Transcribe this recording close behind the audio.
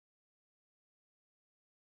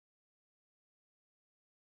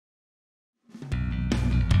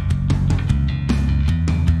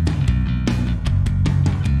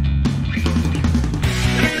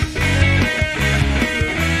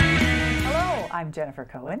I'm Jennifer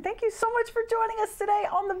Cohen. Thank you so much for joining us today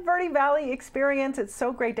on the Verde Valley Experience. It's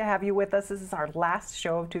so great to have you with us. This is our last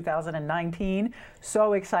show of 2019.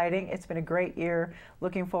 So exciting. It's been a great year.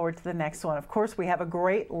 Looking forward to the next one. Of course, we have a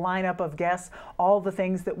great lineup of guests, all the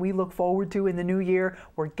things that we look forward to in the new year.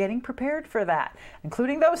 We're getting prepared for that,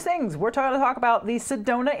 including those things. We're going to talk about the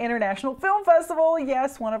Sedona International Film Festival.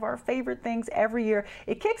 Yes, one of our favorite things every year.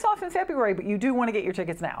 It kicks off in February, but you do want to get your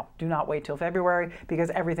tickets now. Do not wait till February because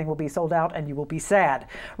everything will be sold out and you will be sad.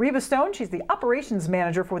 Reba Stone, she's the operations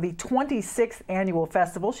manager for the 26th annual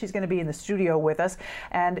festival. She's going to be in the studio with us,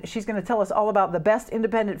 and she's going to tell us all about the best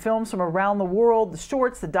independent films from around the world, the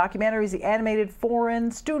shorts, the documentaries, the animated,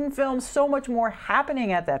 foreign, student films, so much more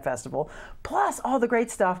happening at that festival, plus all the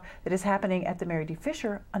great stuff that is happening at the Mary D.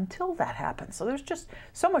 Fischer until that happens. So there's just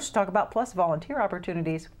so much to talk about, plus volunteer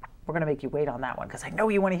opportunities. We're going to make you wait on that one because I know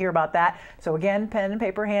you want to hear about that. So again, pen and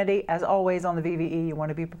paper handy. As always on the VVE, you want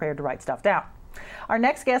to be prepared to write stuff down. Our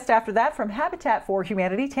next guest after that from Habitat for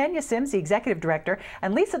Humanity, Tania Sims, the Executive Director,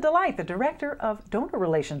 and Lisa Delight, the Director of Donor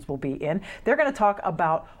Relations, will be in. They're going to talk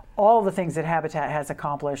about all the things that Habitat has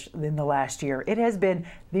accomplished in the last year. It has been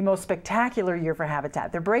the most spectacular year for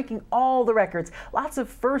Habitat. They're breaking all the records. Lots of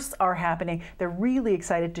firsts are happening. They're really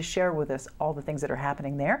excited to share with us all the things that are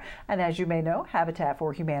happening there. And as you may know, Habitat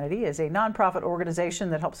for Humanity is a nonprofit organization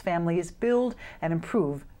that helps families build and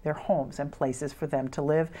improve their homes and places for them to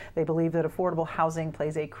live. They believe that affordable housing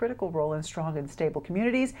plays a critical role in strong and stable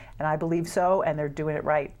communities, and I believe so, and they're doing it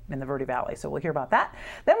right in the Verde Valley. So we'll hear about that.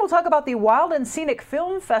 Then we'll talk about the Wild and Scenic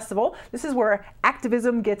Film Festival. This is where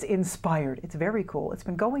activism gets inspired. It's very cool. It's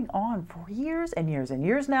been going on for years and years and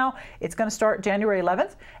years now. It's going to start January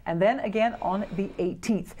 11th and then again on the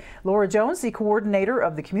 18th. Laura Jones, the coordinator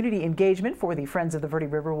of the community engagement for the Friends of the Verde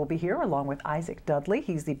River, will be here along with Isaac Dudley.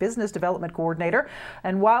 He's the business development coordinator.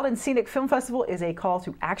 And Wild and Scenic Film Festival is a call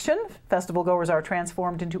to action. Festival goers are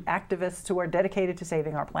transformed into activists who are dedicated to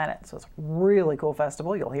saving our planet. So it's a really cool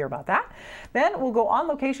festival. You'll hear about that. Then we'll go on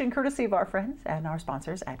location courtesy of our friends and our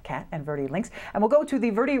sponsors at Cat and Verde Links. And we'll go to the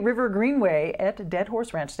Verde River Greenway at Dead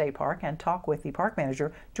Horse Ranch State Park and talk with the park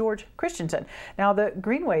manager, George Christensen. Now, the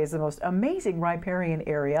Greenway is the most amazing riparian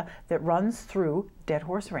area that runs through Dead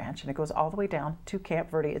Horse Ranch, and it goes all the way down to Camp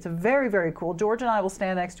Verde. It's very, very cool. George and I will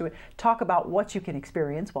stand next to it, talk about what you can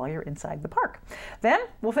experience while you're inside the park. Then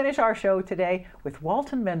we'll finish our show today with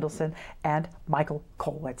Walton Mendelson and Michael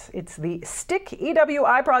Kollwitz. It's the Stick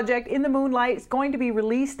EWI project in the moonlight. It's going to be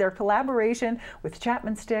released, their collaboration with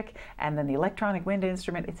Chapman Stick and then the electronic wind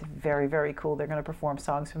instrument. It's very, very cool. They're going to perform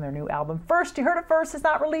songs from their new album. First, you heard it first. It's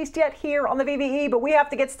not released yet here on the VVE, but we have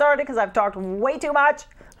to get started because I've talked way too much.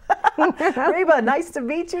 Reba, nice to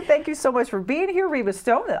meet you. Thank you so much for being here. Reba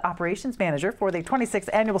Stone, the operations manager for the 26th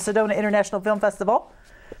annual Sedona International Film Festival.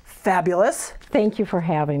 Fabulous. Thank you for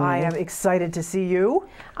having me. I am excited to see you.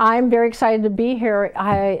 I'm very excited to be here.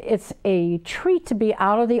 It's a treat to be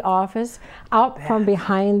out of the office, out from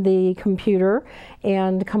behind the computer,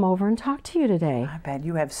 and come over and talk to you today. I bet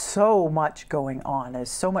you have so much going on.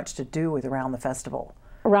 There's so much to do with around the festival.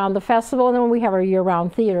 Around the festival, and then we have our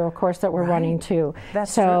year-round theater, of course, that we're running too.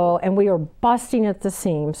 That's true. And we are busting at the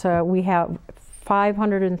seams. So we have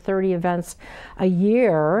 530 events a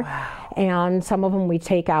year, and some of them we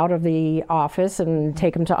take out of the office and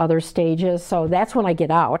take them to other stages. So that's when I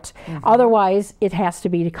get out. Otherwise, it has to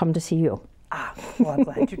be to come to see you. Ah, well, I'm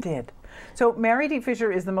glad you did. So Mary D. Fischer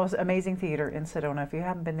is the most amazing theater in Sedona. If you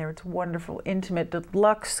haven't been there, it's wonderful, intimate,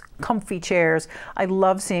 deluxe, comfy chairs. I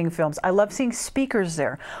love seeing films. I love seeing speakers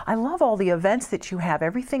there. I love all the events that you have.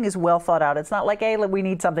 Everything is well thought out. It's not like, hey, we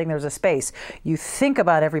need something, there's a space. You think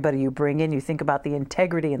about everybody you bring in. You think about the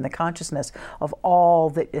integrity and the consciousness of all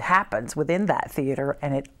that happens within that theater,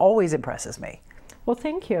 and it always impresses me. Well,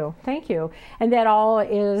 thank you. Thank you. And that all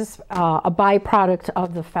is a byproduct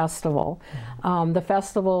of the festival. The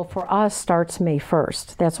festival for us starts May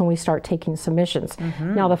 1st. That's when we start taking submissions.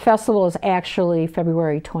 Now, the festival is actually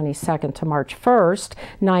February 22nd to March 1st,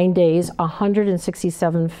 9 days,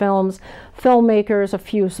 167 films, filmmakers, a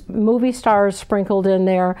few movie stars sprinkled in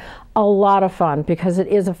there. A lot of fun because it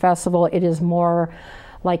is a festival. It is more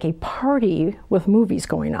like a party with movies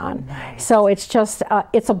going on. Nice. So it's just,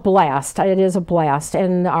 it's a blast. It is a blast.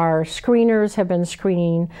 And our screeners have been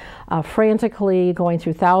screening frantically, going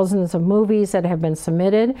through thousands of movies that have been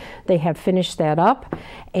submitted. They have finished that up,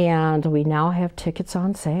 and we now have tickets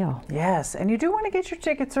on sale. Yes, and you do want to get your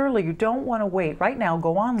tickets early. You don't want to wait. Right now,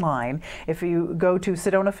 go online. If you go to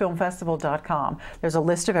SedonaFilmFestival.com, there's a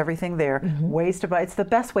list of everything there, ways to buy. It's the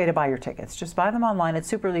best way to buy your tickets. Just buy them online. It's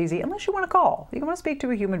super easy, unless you want to call. You want to speak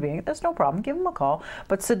to a human being. That's no problem. Give them a call.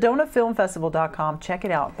 But SedonaFilmFestival.com, check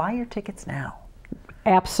it out. Buy your tickets now.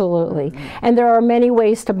 Absolutely. And there are many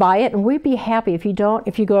ways to buy it, and we'd be happy if you go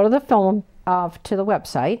to the film to the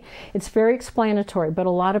website. It's very explanatory, but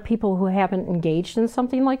a lot of people who haven't engaged in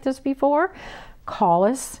something like this before, call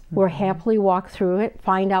us. We'll happily walk through it,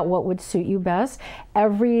 find out what would suit you best.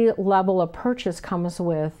 Every level of purchase comes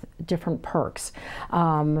with different perks.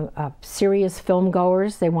 Serious film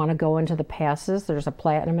goers, they want to go into the passes. There's a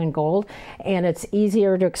platinum and gold, and it's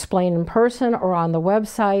easier to explain in person or on the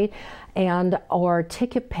website. Or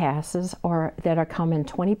ticket passes that are come in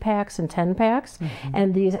 20 packs and 10 packs.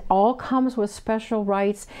 And these all comes with special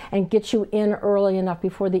rights and get you in early enough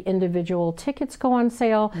before the individual tickets go on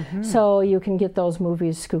sale, so you can get those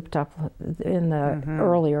movies scooped up in the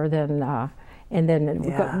earlier than and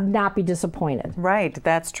then not be disappointed. Right,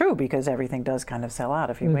 that's true, because everything does kind of sell out.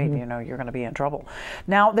 If you wait, you know, you're going to be in trouble.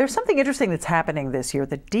 Now, there's something interesting that's happening this year,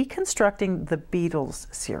 the Deconstructing the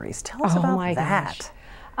Beatles series. Tell us about that. Gosh.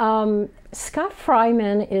 Scott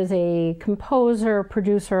Fryman is a composer,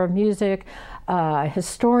 producer of music,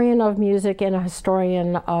 historian of music, and a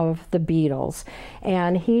historian of the Beatles.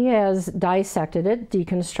 And he has dissected it,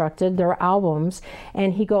 deconstructed their albums,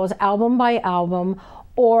 and he goes album by album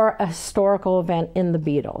or a historical event in the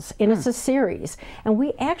Beatles. And it's a series. And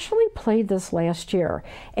we actually played this last year,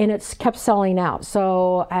 and it's kept selling out.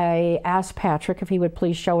 So I asked Patrick if he would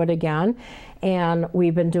please show it again. And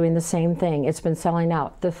we've been doing the same thing. It's been selling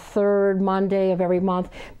out. The third Monday of every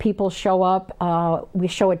month, people show up. We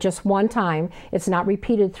show it just one time. It's not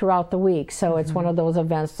repeated throughout the week. So it's one of those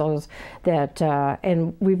events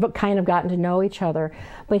and we've kind of gotten to know each other.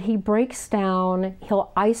 But he breaks down,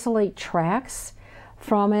 he'll isolate tracks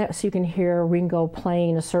from it, so you can hear Ringo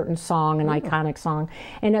playing a certain song, an iconic song,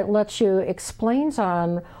 and it lets you explains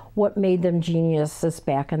on what made them geniuses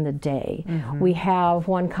back in the day. We have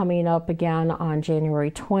one coming up again on January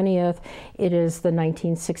 20th. It is the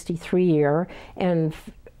 1963 year, and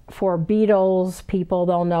for Beatles people,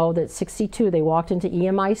 they'll know that 62, they walked into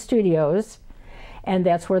EMI Studios, and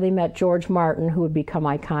that's where they met George Martin, who would become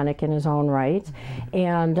iconic in his own right.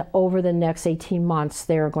 And over the next 18 months,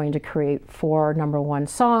 they're going to create 4 #1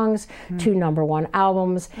 songs, 2 #1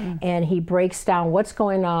 albums, and he breaks down what's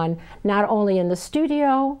going on, not only in the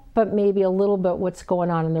studio, but maybe a little bit what's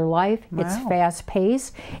going on in their life. It's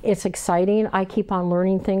fast-paced, it's exciting. I keep on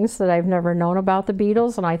learning things that I've never known about the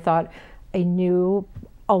Beatles, and I thought I knew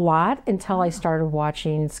a lot until I started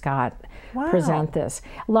watching Scott present this.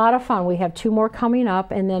 A lot of fun. We have 2 more coming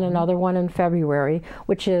up, and then another one in February,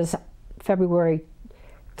 which is February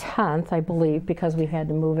 10th, I believe, because we had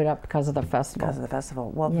to move it up because of the festival. Because of the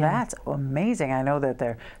festival. Well, that's amazing. I know that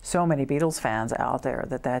there are so many Beatles fans out there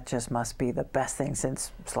that just must be the best thing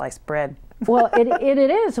since sliced bread. Well, it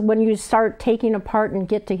is. When you start taking apart and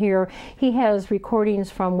get to hear, he has recordings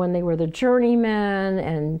from when they were the Journeymen,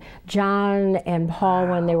 and John and Paul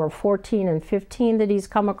when they were 14 and 15 that he's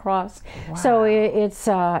come across. So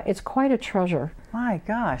it's quite a treasure. My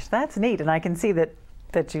gosh, that's neat, and I can see that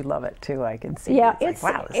you love it too. I can see. Yeah, it's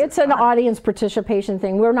like, wow, it's an audience participation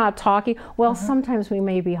thing. We're not talking. Well, sometimes we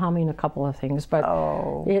may be humming a couple of things, but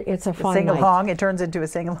it's a fun sing along. It turns into a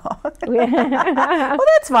sing along. Well,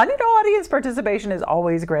 that's fun. You know, audience participation is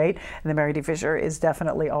always great, and the Mary D. Fischer is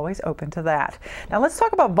definitely always open to that. Now, let's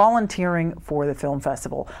talk about volunteering for the film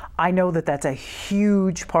festival. I know that that's a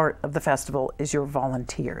huge part of the festival is your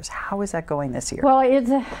volunteers. How is that going this year? Well,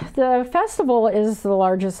 the festival is the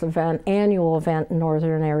largest annual event in Northern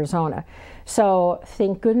Arizona. So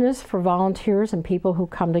thank goodness for volunteers and people who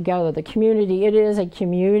come together. The community, it is a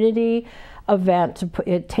community event.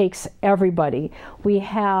 It takes everybody. We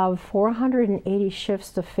have 480 shifts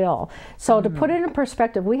to fill. So to put it in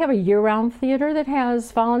perspective, we have a year-round theater that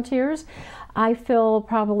has volunteers. I fill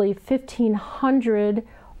probably 1,500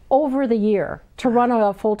 over the year to run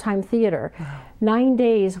a full-time theater. 9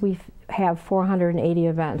 days we have 480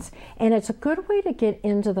 events, and it's a good way to get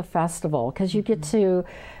into the festival because you get to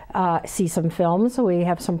see some films. We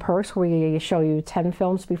have some perks where we show you 10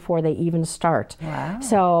 films before they even start.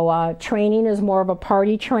 So training is more of a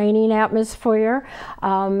party training atmosphere.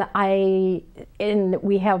 We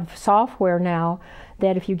have software now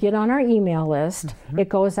that if you get on our email list, it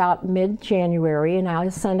goes out mid-January, and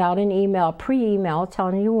I'll send out an email, pre-email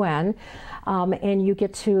telling you when. And you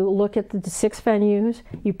get to look at the 6 venues.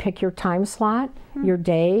 You pick your time slot, your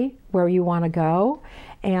day, where you want to go,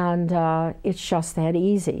 and it's just that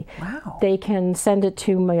easy. They can send it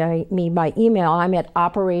to me by email. I'm at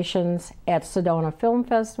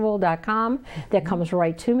operations@sedonafilmfestival.com. That comes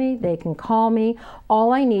right to me. They can call me.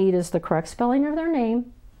 All I need is the correct spelling of their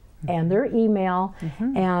name and their email,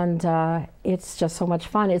 and it's just so much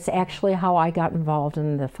fun. It's actually how I got involved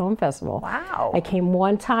in the film festival. Wow. I came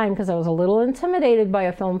one time because I was a little intimidated by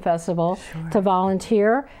a film festival to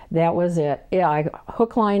volunteer. That was it. Yeah, I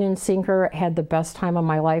hook, line, and sinker, had the best time of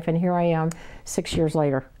my life, and here I am 6 years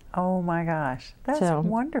later. Oh my gosh, that's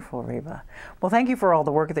wonderful, Reba. Well, thank you for all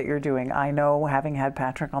the work that you're doing. I know, having had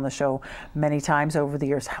Patrick on the show many times over the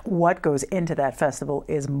years, what goes into that festival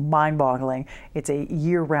is mind-boggling. It's a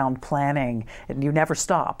year-round planning, and you never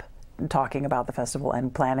stop talking about the festival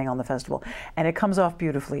and planning on the festival. And it comes off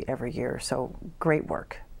beautifully every year, so great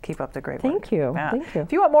work. Keep up the great work. Thank you. Yeah. Thank you.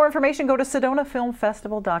 If you want more information, go to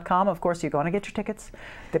SedonaFilmFestival.com. Of course, you're going to get your tickets.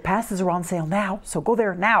 The passes are on sale now, so go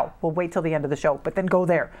there now. We'll wait till the end of the show, but then go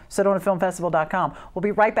there, SedonaFilmFestival.com. We'll be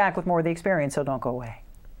right back with more of the experience, so don't go away.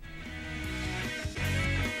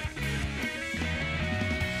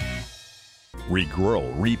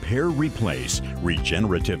 Regrow, repair, replace.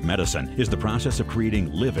 Regenerative medicine is the process of creating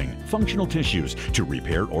living, functional tissues to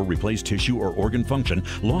repair or replace tissue or organ function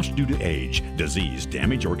lost due to age, disease,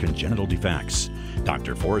 damage, or congenital defects.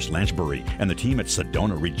 Dr. Forrest Lanchbury and the team at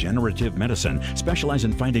Sedona Regenerative Medicine specialize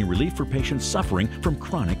in finding relief for patients suffering from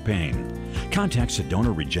chronic pain. Contact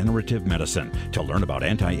Sedona Regenerative Medicine to learn about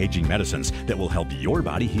anti-aging medicines that will help your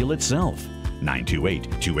body heal itself.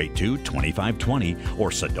 928-282-2520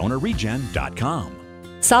 or SedonaRegen.com.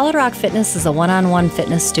 Solid Rock Fitness is a one-on-one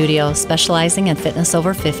fitness studio specializing in fitness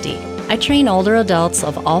over 50. I train older adults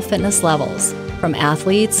of all fitness levels, from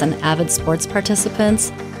athletes and avid sports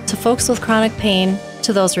participants to folks with chronic pain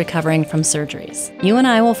to those recovering from surgeries. You and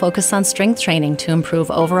I will focus on strength training to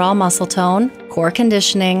improve overall muscle tone, core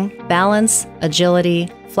conditioning, balance, agility,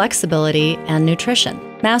 flexibility, and nutrition.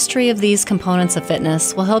 Mastery of these components of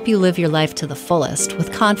fitness will help you live your life to the fullest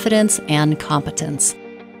with confidence and competence.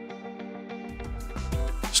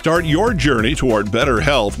 Start your journey toward better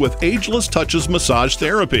health with Ageless Touches Massage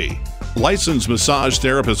Therapy. Licensed massage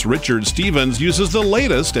therapist Richard Stevens uses the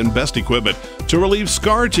latest and best equipment to relieve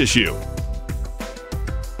scar tissue,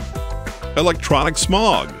 electronic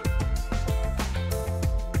smog,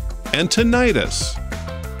 and tinnitus.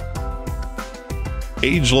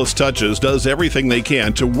 Ageless Touches does everything they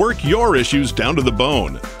can to work your issues down to the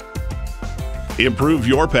bone. Improve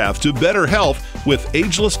your path to better health with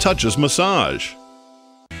Ageless Touches Massage.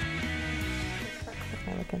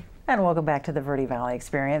 And welcome back to the Verde Valley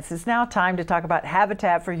Experience. It's now time to talk about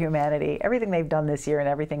Habitat for Humanity, everything they've done this year and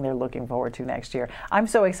everything they're looking forward to next year. I'm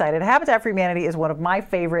so excited. Habitat for Humanity is one of my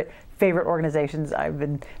favorite organizations. I've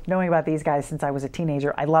been knowing about these guys since I was a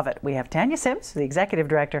teenager. I love it. We have Tania Sims, the executive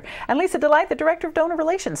director, and Lisa Delight, the director of donor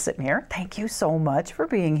relations, sitting here. Thank you so much for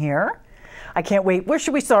being here. I can't wait. Where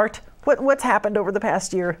should we start? What's happened over the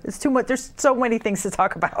past year? It's too much. There's so many things to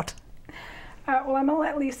talk about. Well, I'm going to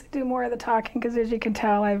let Lisa do more of the talking because, as you can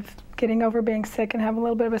tell, I'm getting over being sick and have a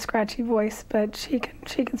little bit of a scratchy voice, but she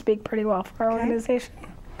can speak pretty well for our organization.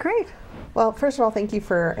 Great. Well, first of all, thank you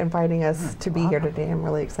for inviting us to be here today. I'm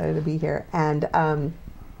really excited to be here. And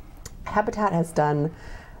Habitat has done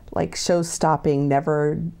like show-stopping,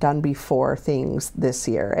 never done before things this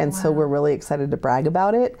year. And so we're really excited to brag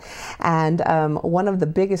about it. And one of the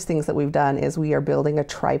biggest things that we've done is we are building a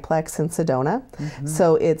triplex in Sedona.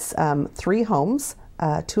 So it's 3 homes.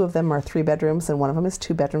 2 of them are 3 bedrooms and 1 of them is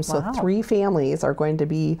 2 bedrooms. So 3 families are going to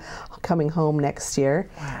be coming home next year.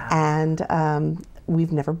 And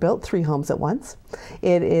we've never built 3 homes at once.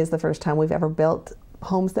 It is the first time we've ever built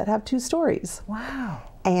homes that have 2 stories. Wow.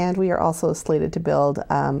 And we are also slated to build,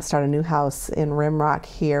 start a new house in Rimrock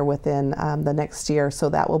here within the next year. So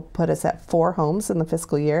that will put us at 4 homes in the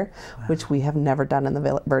fiscal year, which we have never done in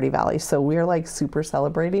the Verde Valley. So we're like super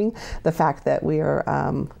celebrating the fact that we are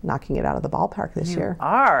knocking it out of the ballpark this year. You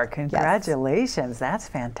are. Congratulations. Yes. That's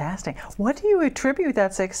fantastic. What do you attribute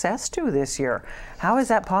that success to this year? How is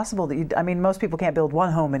that possible? That I mean, most people can't build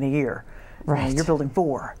 1 home in a year. Right. You're building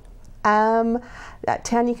 4.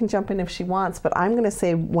 Tanya can jump in if she wants, but I'm going to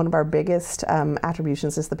say one of our biggest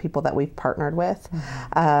attributions is the people that we've partnered with.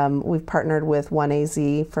 We've partnered with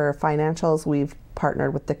 1AZ for financials. We've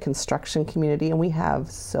partnered with the construction community, and we have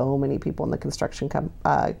so many people in the construction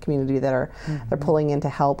community that are they're pulling in to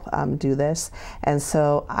help do this. And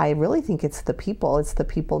so I really think it's the people. It's the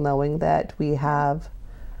people knowing that we have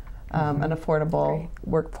an affordable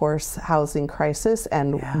workforce housing crisis,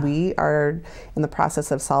 and we are in the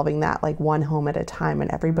process of solving that like 1 home at a time, and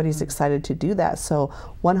everybody's excited to do that. So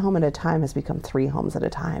 1 home at a time has become 3 homes at a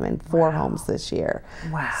time, and 4 homes this year.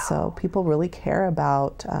 So people really care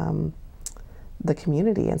about the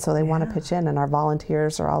community, and so they want to pitch in, and our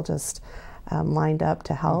volunteers are all just lined up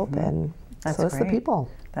to help, and so it's the people.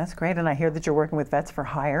 That's great. And I hear that you're working with Vets for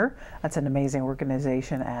Hire. That's an amazing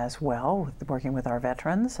organization as well, working with our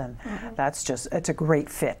veterans. And that's just, it's a great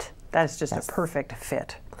fit. That is just a perfect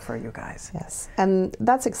fit for you guys. Yes, and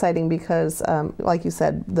that's exciting because, like you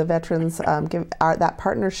said, the veterans give that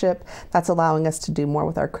partnership. That's allowing us to do more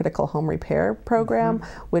with our critical home repair program,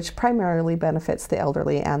 which primarily benefits the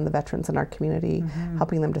elderly and the veterans in our community,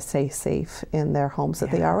 helping them to stay safe in their homes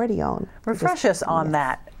that they already own. Refresh us on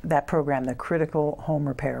that program, the critical home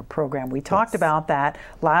repair program. We talked about that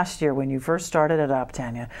last year when you first started it up,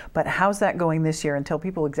 Tania, but how's that going this year? And tell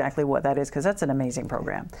people exactly what that is, because that's an amazing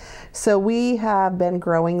program. So we have been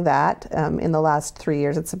growing that in the last 3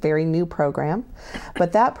 years. It's a very new program,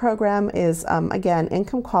 but that program is, again,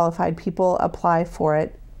 income qualified. People apply for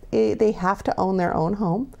it. They have to own their own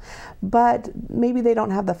home, but maybe they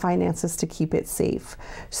don't have the finances to keep it safe.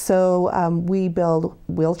 So we build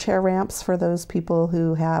wheelchair ramps for those people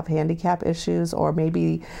who have handicap issues, or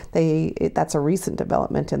maybe that's a recent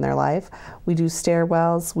development in their life. We do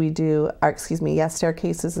stairwells, we do,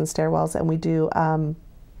 staircases and stairwells, and we do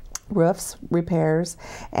roofs repairs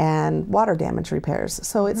and water damage repairs.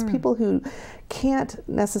 So it's people who can't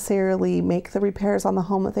necessarily make the repairs on the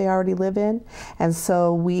home that they already live in, and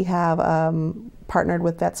so we have partnered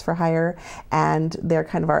with Vets for Hire, and they're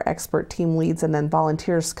kind of our expert team leads, and then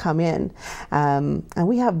volunteers come in, and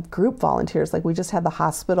we have group volunteers. Like we just had the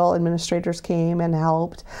hospital administrators came and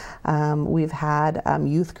helped. We've had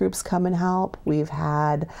youth groups come and help. We've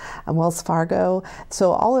had Wells Fargo.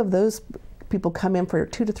 So all of those people come in for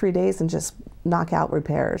 2 to 3 days and just knock out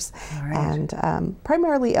repairs. And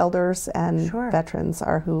primarily elders and veterans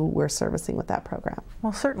are who we're servicing with that program.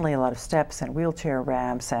 Well, certainly a lot of steps and wheelchair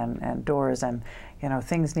ramps and doors, and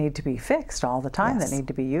things need to be fixed all the time that need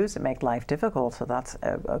to be used and make life difficult. So that's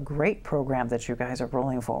a great program that you guys are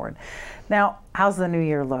rolling forward. Now, how's the new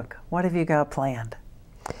year look? What have you got planned?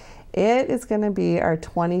 It is going to be our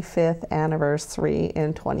 25th anniversary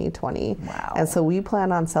in 2020. Wow. And so we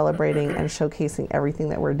plan on celebrating and showcasing everything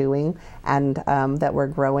that we're doing and that we're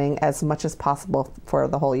growing as much as possible for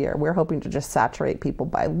the whole year. We're hoping to just saturate people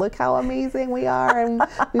by look how amazing we are, and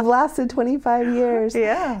we've lasted 25 years.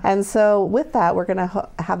 Yeah. And so with that, we're going to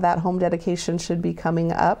have that home dedication should be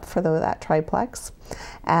coming up for that triplex.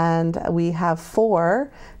 And we have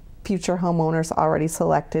 4 future homeowners already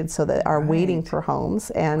selected, so that are waiting for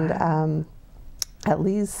homes, and at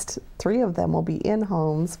least 3 of them will be in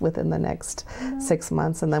homes within the next 6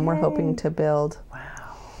 months, and then we're hoping to build. Wow.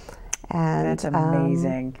 And that's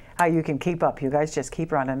amazing. How you can keep up. You guys just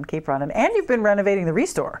keep running, and you've been renovating the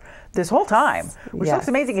Restore this whole time, which looks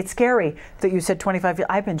amazing. It's scary that you said 25 years.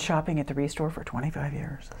 I've been shopping at the Restore for 25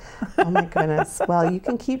 years. Oh my goodness. Well, you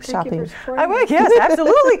can keep shopping. I will, yes,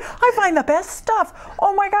 absolutely. I find the best stuff.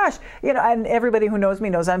 Oh my gosh. And everybody who knows me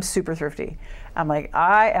knows I'm super thrifty. I'm like,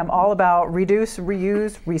 I am all about reduce,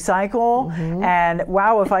 reuse, recycle, and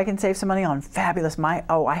wow, if I can save some money on fabulous,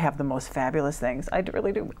 I have the most fabulous things. I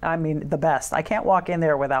really do. I mean, the best. I can't walk in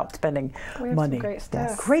there without spending money. Some great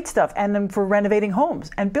stuff. Great stuff. And then for renovating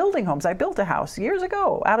homes and building homes. I built a house years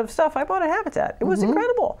ago out of stuff. I bought a Habitat. It was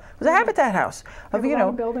incredible. It was a Habitat house of,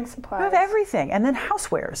 building supplies. Of everything. And then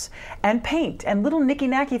housewares and paint and little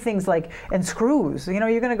nicky-nacky things and screws. You're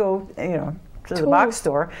going to go, to the box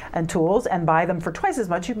store and tools and buy them for twice as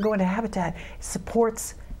much. You can go into Habitat. It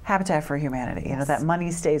supports Habitat for Humanity. That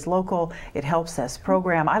money stays local. It helps us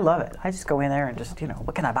program. I love it. I just go in there and just,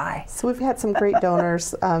 what can I buy? So we've had some great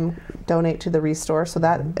donors donate to the Restore. So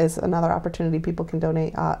that is another opportunity. People can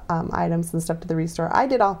donate items and stuff to the Restore. I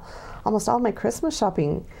did almost all my Christmas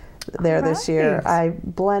shopping there this year.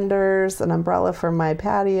 Blenders, an umbrella for my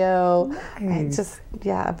patio. Just,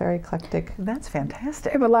 very eclectic. That's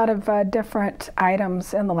fantastic. We have a lot of different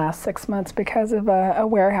items in the last 6 months because of a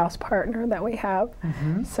warehouse partner that we have.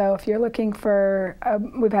 So if you're looking for,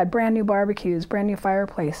 we've had brand new barbecues, brand new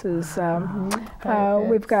fireplaces.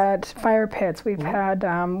 We've got fire pits. We've had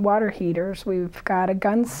water heaters. We've got a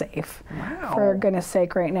gun safe. Wow. For goodness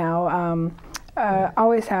sake, right now.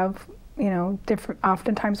 Always have different,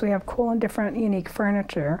 oftentimes we have cool and different unique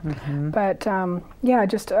furniture, but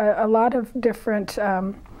just a lot of different,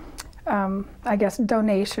 I guess,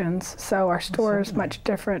 donations. So our store is much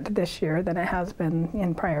different this year than it has been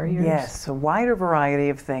in prior years. Yes, a wider variety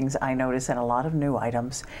of things I notice, and a lot of new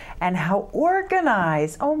items, and how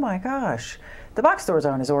organized, oh my gosh. The box stores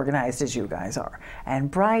aren't as organized as you guys are,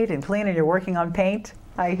 and bright and clean, and you're working on paint.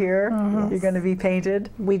 I hear you're going to be painted.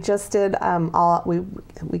 We just did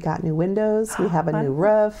we got new windows. We have a new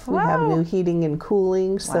roof. We have new heating and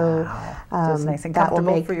cooling. So it's nice and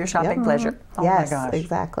comfortable for your shopping pleasure. Oh yes, my gosh,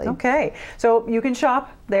 exactly. Okay, so you can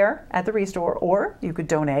shop there at the Restore, or you could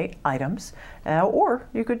donate items, or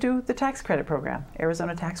you could do the tax credit program,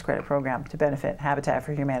 Arizona tax credit program, to benefit Habitat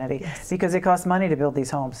for Humanity, because it costs money to build these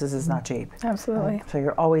homes. This is not cheap. Absolutely. So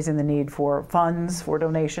you're always in the need for funds, for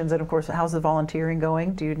donations, and of course, how's the volunteering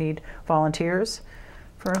going? Do you need volunteers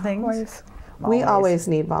for things? Always. We always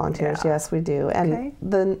need volunteers. Yeah. Yes, we do. And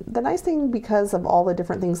the nice thing, because of all the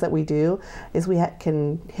different things that we do, is we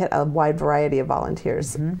can hit a wide variety of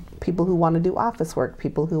volunteers. People who want to do office work,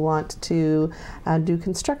 people who want to do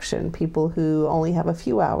construction, people who only have a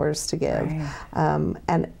few hours to give.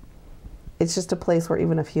 And it's just a place where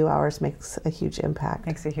even a few hours makes a huge impact.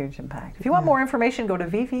 Makes a huge impact. If you want more information, go to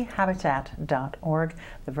vvhabitat.org,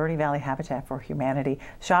 the Verde Valley Habitat for Humanity.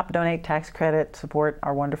 Shop, donate, tax credit, support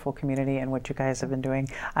our wonderful community and what you guys have been doing.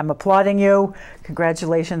 I'm applauding you.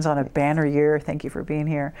 Congratulations on a banner year. Thank you for being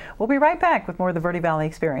here. We'll be right back with more of the Verde Valley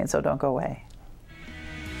Experience, so don't go away.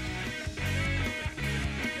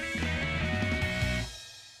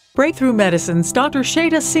 Breakthrough Medicine's Dr.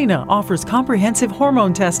 Shada Sina offers comprehensive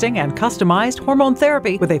hormone testing and customized hormone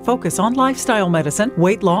therapy with a focus on lifestyle medicine,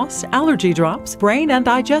 weight loss, allergy drops, brain and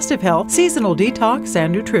digestive health, seasonal detox,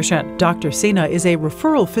 and nutrition. Dr. Sina is a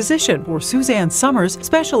referral physician for Suzanne Summers,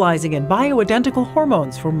 specializing in bioidentical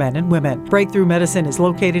hormones for men and women. Breakthrough Medicine is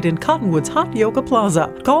located in Cottonwood's Hot Yoga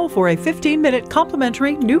Plaza. Call for a 15-minute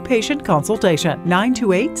complimentary new patient consultation,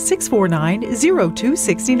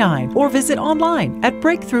 928-649-0269, or visit online at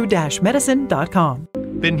breakthrough-medicine.com.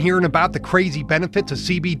 Been hearing about the crazy benefits of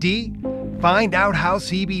CBD? Find out how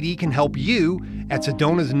CBD can help you at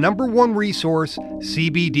Sedona's #1 resource,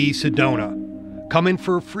 CBD Sedona. Come in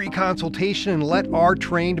for a free consultation and let our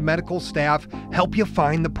trained medical staff help you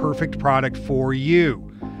find the perfect product for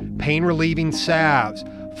you. Pain-relieving salves,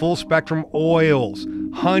 full-spectrum oils,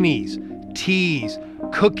 honeys, teas,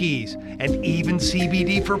 cookies, and even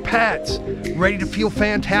CBD for pets. Ready to feel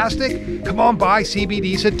fantastic? Come on by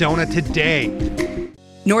CBD Sedona today.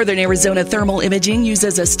 Northern Arizona Thermal Imaging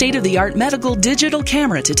uses a state-of-the-art medical digital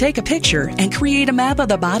camera to take a picture and create a map of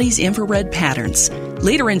the body's infrared patterns,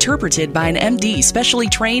 later interpreted by an MD specially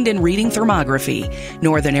trained in reading thermography.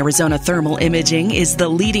 Northern Arizona Thermal Imaging is the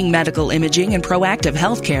leading medical imaging and proactive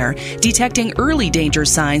healthcare, detecting early danger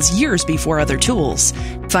signs years before other tools,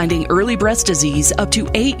 finding early breast disease up to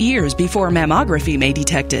 8 years before mammography may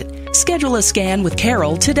detect it. Schedule a scan with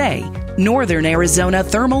Carol today. Northern Arizona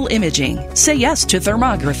Thermal Imaging. Say yes to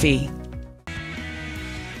thermography.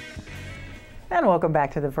 And welcome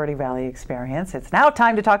back to the Verde Valley Experience. It's now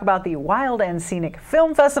time to talk about the Wild and Scenic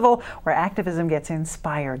Film Festival, where activism gets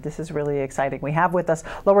inspired. This is really exciting. We have with us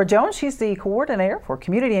Laura Jones. She's the coordinator for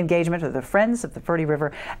community engagement of the Friends of the Verde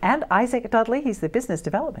River, and Isaac Dudley. He's the business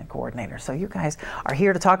development coordinator. So you guys are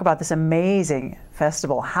here to talk about this amazing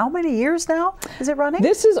festival. How many years now is it running?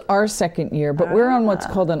 This is our second year, but we're on what's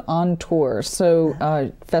called an on-tour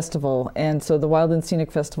festival. And so the Wild and Scenic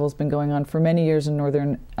Festival has been going on for many years in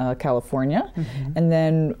Northern California. And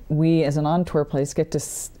then we, as an on-tour place, get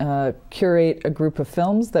to curate a group of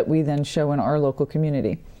films that we then show in our local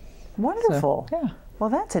community. Wonderful. So, yeah.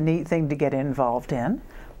 Well, that's a neat thing to get involved in.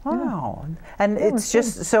 Wow. Yeah. And it's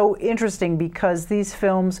just so interesting because these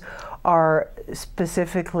films are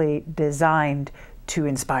specifically designed to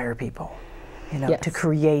inspire people, you know, to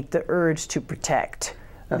create the urge to protect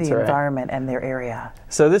the environment and their area.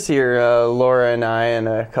 So this year, Laura and I and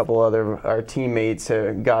a couple other our teammates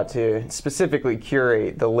got to specifically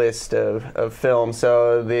curate the list of films.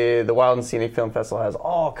 So the Wild and Scenic Film Festival has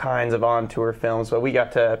all kinds of on-tour films, but we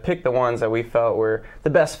got to pick the ones that we felt were the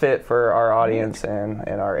best fit for our audience and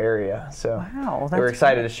our area. So we're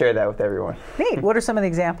excited to share that with everyone. Neat. What are some of the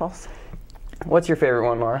examples? What's your favorite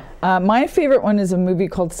one, Laura? My favorite one is a movie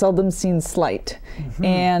called Seldom Seen Slight.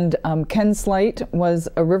 And Ken Slight was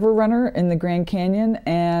a river runner in the Grand Canyon,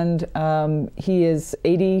 and he is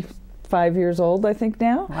 85 years old, I think,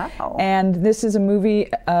 now. Wow. And this is a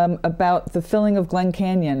movie about the filling of Glen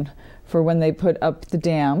Canyon for when they put up the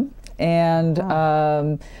dam and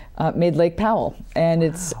made Lake Powell. And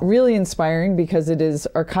it's really inspiring because it is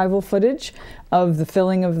archival footage of the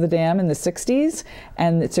filling of the dam in the 60s,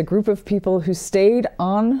 and it's a group of people who stayed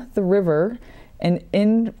on the river and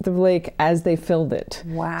in the lake as they filled it.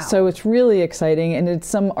 Wow. So it's really exciting, and it's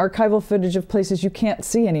some archival footage of places you can't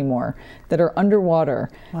see anymore that are underwater.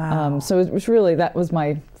 Wow. So it was really, that was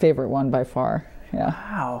my favorite one by far. Yeah.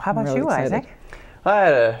 Wow. How about really you, excited. Isaac? I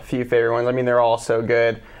had a few favorite ones. I mean, they're all so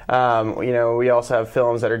good. You know, we also have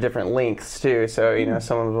films that are different lengths too. So, you know,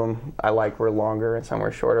 some of them I like were longer and some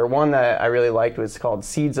were shorter. One that I really liked was called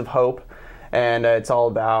Seeds of Hope. And it's all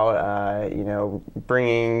about, you know,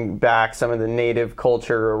 bringing back some of the native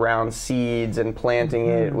culture around seeds and planting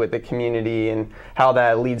it with the community, and how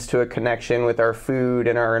that leads to a connection with our food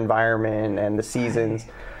and our environment and the seasons.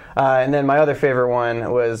 And then my other favorite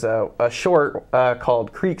one was a short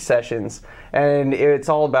called Creek Sessions. And it's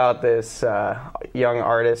all about this young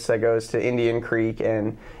artist that goes to Indian Creek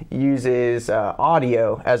and uses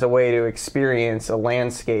audio as a way to experience a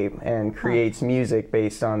landscape, and creates music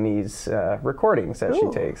based on these recordings that she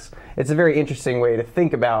takes. It's a very interesting way to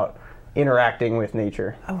think about interacting with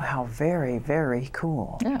nature. Oh, how very, very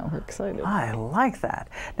cool. Yeah, we're excited. I like that.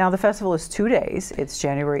 Now, the festival is 2 days. It's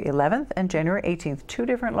January 11th and January 18th, 2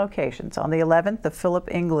 different locations. On the 11th, the Philip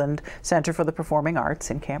England Center for the Performing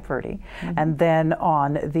Arts in Camp Verde, and then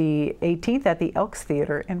on the 18th at the Elks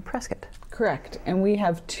Theater in Prescott. Correct. And we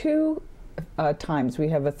have 2 times. We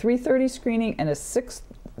have a 3:30 screening and a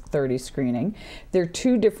 6:30 screening. They're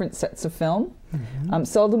 2 different sets of film.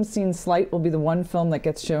 Seldom Seen Slight will be the one film that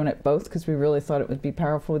gets shown at both, because we really thought it would be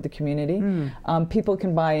powerful with the community. People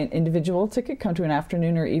can buy an individual ticket, come to an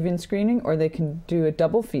afternoon or evening screening, or they can do a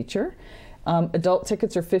double feature. Adult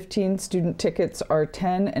tickets are $15, student tickets are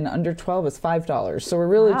 $10, and under 12 is $5. So we're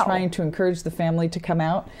really trying to encourage the family to come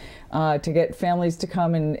out, to get families to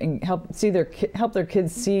come and help their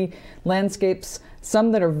kids see landscapes,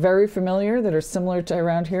 some that are very familiar, that are similar to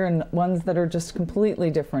around here, and ones that are just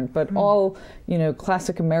completely different, but all, you know,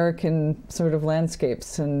 classic American sort of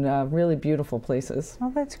landscapes, and really beautiful places.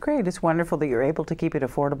 Well, that's great. It's wonderful that you're able to keep it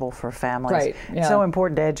affordable for families. Right, It's so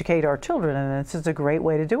important to educate our children, and it's just a great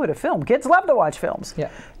way to do it. A film. Kids love to watch films.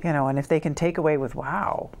 Yeah. You know, and if they can take away with,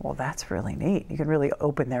 wow, well, that's really neat. You can really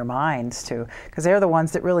open their minds to, because they're the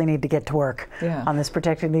ones that really need to get to work on this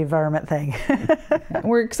protecting the environment thing.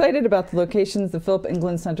 We're excited about the locations. The Philip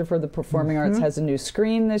England Center for the Performing Arts has a new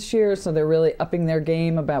screen this year, so they're really upping their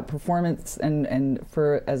game about performance and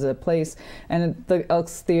for as a place. And the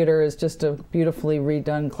Elks Theater is just a beautifully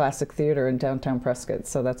redone classic theater in downtown Prescott,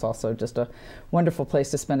 so that's also just a wonderful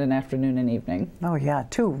place to spend an afternoon and evening. Oh yeah,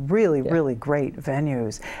 2 really, really great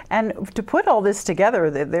venues. And to put all this together,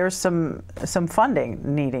 there's some funding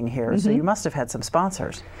needing here, so you must have had some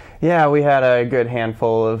sponsors. Yeah, we had a good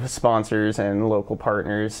handful of sponsors and local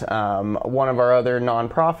partners. One of our other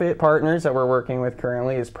nonprofit partners that we're working with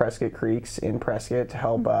currently is Prescott Creeks in Prescott, to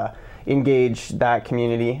help engage that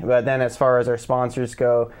community. But then as far as our sponsors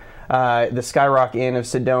go, the Skyrock Inn of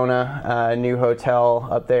Sedona, a new hotel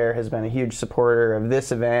up there, has been a huge supporter of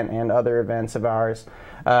this event and other events of ours.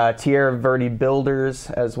 Tierra Verde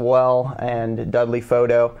Builders as well, and Dudley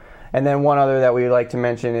Photo. And then one other that we like to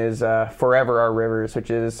mention is Forever Our Rivers, which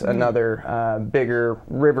is another bigger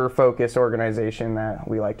river-focused organization that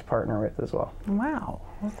we like to partner with as well. Wow.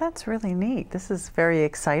 Well, that's really neat. This is very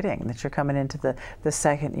exciting that you're coming into the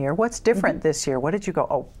second year. What's different this year? What did you go,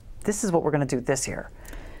 oh, this is what we're going to do this year?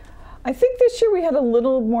 I think this year we had a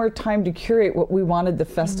little more time to curate what we wanted the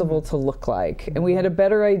festival to look like. And we had a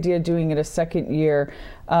better idea doing it a second year.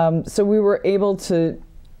 So we were able to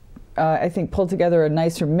I think, pull together a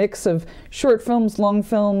nicer mix of short films, long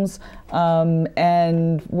films,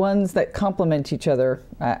 and ones that complement each other.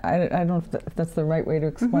 I don't know if that's the right way to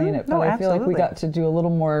explain it, but I feel like we got to do a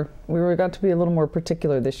little more, got to be a little more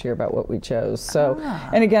particular this year about what we chose. So,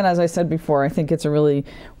 and again, as I said before, I think it's a really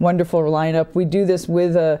wonderful lineup. We do this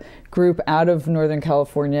with a group out of Northern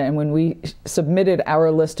California, and when we submitted our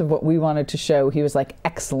list of what we wanted to show, he was like,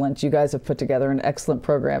 excellent, you guys have put together an excellent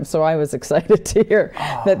program. So I was excited to hear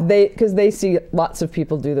that because they see lots of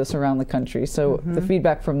people do this around the country. So the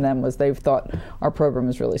feedback from them was they've thought our program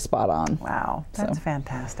is really spot on. Wow, that's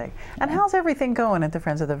fantastic. And how's everything going at the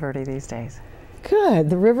Friends of the Verde these days? Good.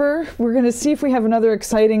 The river, we're going to see if we have another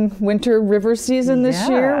exciting winter river season this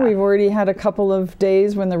year. We've already had a couple of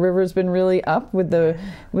days when the river's been really up with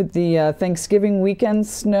the Thanksgiving weekend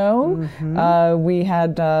snow. We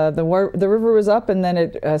had the river was up, and then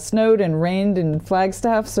it snowed and rained in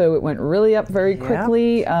Flagstaff, so it went really up very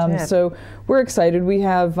quickly. So we're excited. We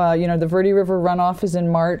have the Verde River runoff is in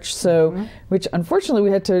March, so which unfortunately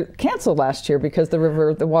we had to cancel last year because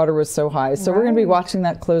the water was so high. So we're going to be watching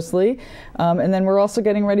that closely. And then we're also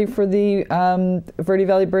getting ready for the Verde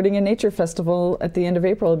Valley Birding and Nature Festival at the end of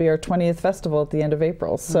April. It'll be our 20th festival at the end of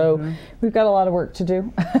April. So we've got a lot of work to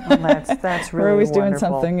do. Well, that's really We're always wonderful. doing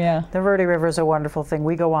something, yeah. The Verde River is a wonderful thing.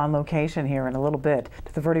 We go on location here in a little bit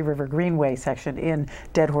to the Verde River Greenway section in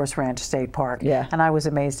Dead Horse Ranch State Park. Yeah. And I was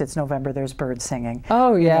amazed it's November, there's birds singing.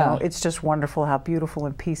 Oh, yeah. You know, it's just wonderful how beautiful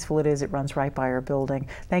and peaceful it is. It runs right by our building.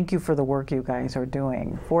 Thank you for the work you guys are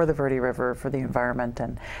doing for the Verde River, for the environment,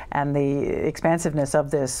 and the expansiveness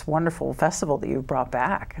of this wonderful festival that you've brought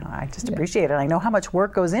back. I just appreciate it. I know how much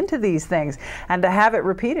work goes into these things, and to have it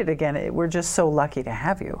repeated again, we're just so lucky to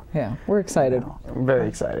have you. Yeah, we're excited. I'm very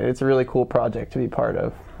excited. It's a really cool project to be part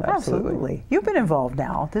of. Absolutely. You've been involved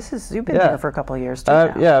now. You've been there for a couple of years too.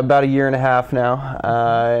 Yeah, about a year and a half now.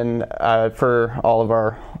 And for all of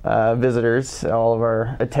our visitors, all of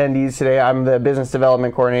our attendees today, I'm the business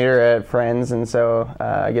development coordinator at Friends, and so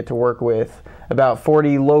I get to work with about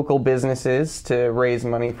 40 local businesses to raise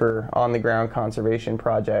money for on-the-ground conservation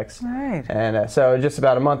projects. Right. And so just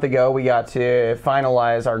about a month ago, we got to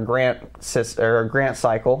finalize our grant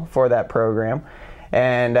cycle for that program.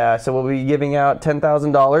 And so we'll be giving out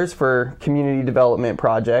 $10,000 for community development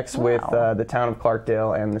projects with the town of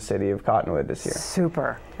Clarkdale and the city of Cottonwood this year.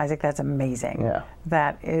 Super. I think that's amazing. Yeah.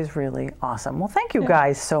 That is really awesome. Well, thank you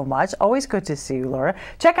guys so much. Always good to see you, Laura.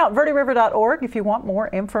 Check out verderiver.org if you want more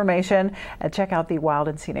information, and check out the Wild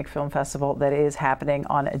and Scenic Film Festival that is happening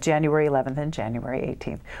on January 11th and January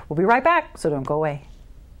 18th. We'll be right back, so don't go away.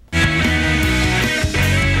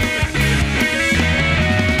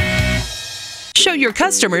 Show your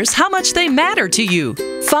customers how much they matter to you.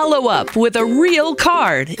 Follow up with a real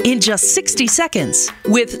card in just 60 seconds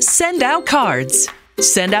with Send Out Cards.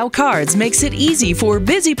 Send Out Cards makes it easy for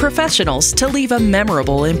busy professionals to leave a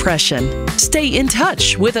memorable impression. Stay in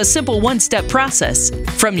touch with a simple one-step process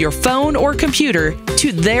from your phone or computer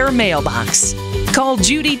to their mailbox. Call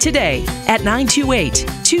Judy today at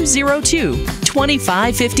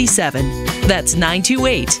 928-202-2557. That's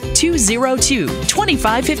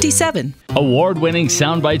 928-202-2557. Award-winning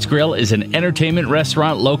Soundbites Grill is an entertainment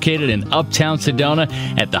restaurant located in Uptown Sedona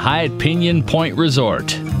at the Hyatt Pinion Point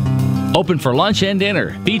Resort. Open for lunch and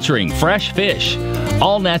dinner, featuring fresh fish,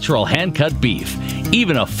 all-natural hand-cut beef,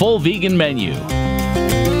 even a full vegan menu.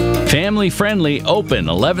 Family-friendly, open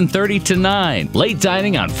 11:30 to 9, late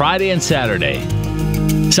dining on Friday and Saturday.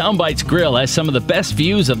 Soundbites Grill has some of the best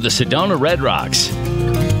views of the Sedona Red Rocks.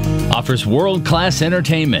 Offers world-class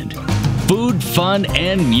entertainment, food, fun,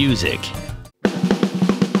 and music.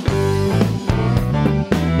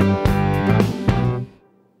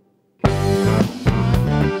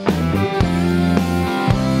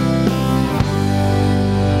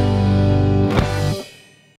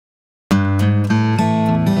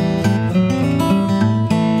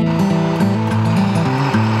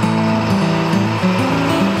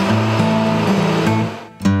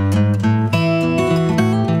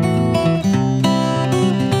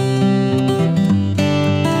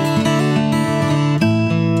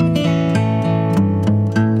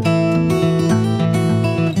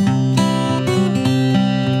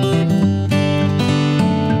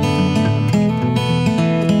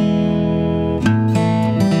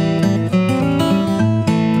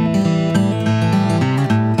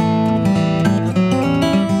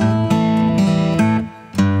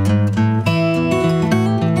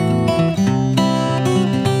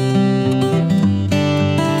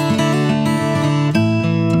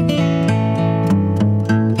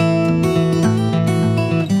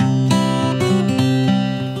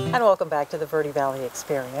 To the Verde Valley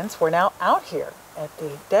Experience. We're now out here at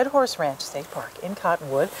the Dead Horse Ranch State Park in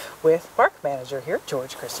Cottonwood with Park Manager here,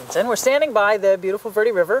 George Christensen. We're standing by the beautiful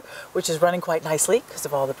Verde River, which is running quite nicely because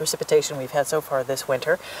of all the precipitation we've had so far this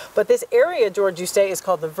winter. But this area, George, you say is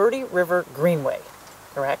called the Verde River Greenway,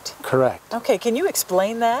 correct? Correct. Okay, can you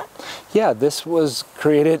explain that? Yeah, this was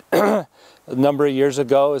created a number of years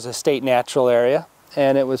ago as a state natural area,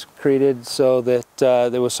 and it was created so that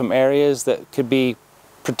there was some areas that could be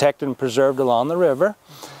protected and preserved along the river,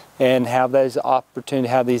 and have those opportunity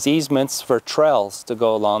to have these easements for trails to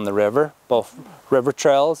go along the river, both river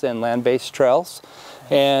trails and land-based trails.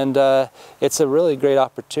 And it's a really great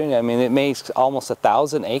opportunity. I mean, it makes almost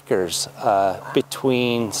 1,000 acres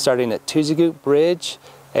between starting at Tuzagoot Bridge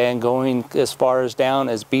and going as far as down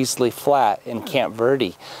as Beasley Flat in Camp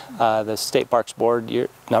Verde. The State Parks Board a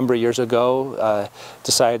number of years ago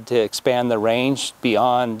decided to expand the range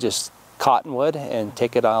beyond just Cottonwood and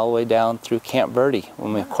take it all the way down through Camp Verde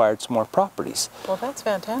when we acquired some more properties. Well, that's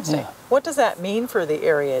fantastic. Yeah. What does that mean for the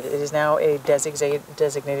area? It is now a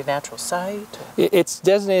designated natural site? It's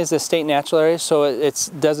designated as a state natural area, so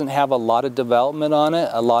it doesn't have a lot of development on it,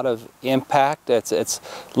 a lot of impact. It's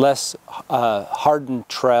less hardened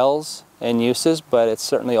trails and uses, but it's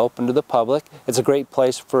certainly open to the public. It's a great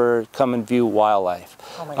place for come and view wildlife.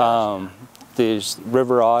 Oh my gosh. There's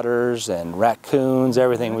river otters and raccoons,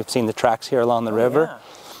 everything. We've seen the tracks here along the river.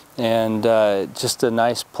 Yeah. And just a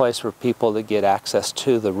nice place for people to get access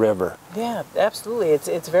to the river. Yeah, absolutely.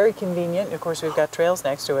 It's very convenient. Of course, we've got trails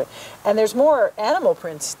next to it. And there's more animal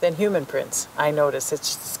prints than human prints, I notice.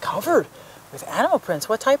 It's just covered with animal prints.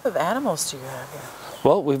 What type of animals do you have here?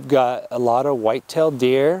 Well, we've got a lot of white-tailed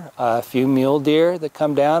deer, a few mule deer that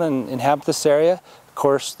come down and inhabit this area. Of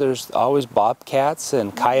course, there's always bobcats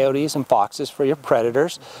and coyotes and foxes for your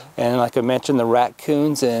predators. And like I mentioned, the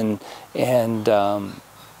raccoons and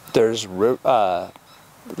there's a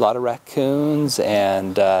lot of raccoons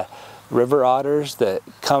and river otters that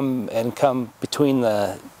come between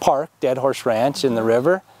the park, Dead Horse Ranch, and the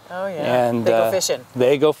river. Oh yeah, and they go fishing.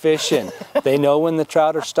 They go fishing. They know when the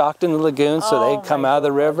trout are stocked in the lagoon, so they come out of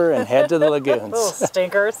the river and head to the lagoons. Little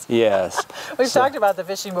stinkers. Yes. We've talked about the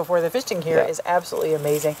fishing before. The fishing here is absolutely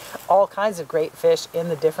amazing. All kinds of great fish in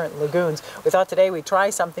the different lagoons. We thought today we'd try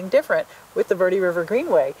something different with the Verde River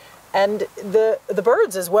Greenway. And the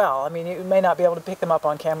birds as well. I mean, you may not be able to pick them up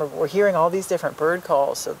on camera, but we're hearing all these different bird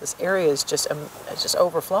calls. So this area is just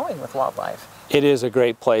overflowing with wildlife. It is a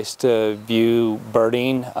great place to view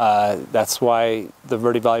birding. That's why the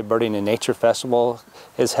Verde Valley Birding and Nature Festival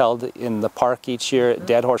is held in the park each year at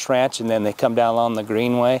Dead Horse Ranch, and then they come down along the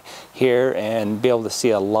Greenway here and be able to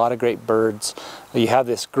see a lot of great birds. You have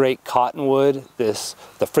this great cottonwood, the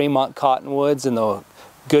Fremont cottonwoods and the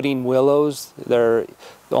Gooding willows. They're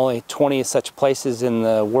only 20 such places in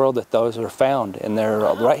the world that those are found, and they're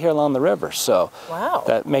right here along the river. So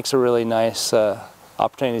that makes a really nice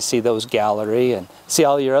opportunity to see those gallery and see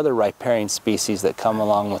all your other riparian species that come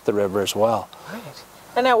along with the river as well. Right.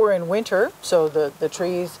 And now we're in winter, so the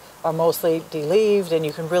trees are mostly de-leaved and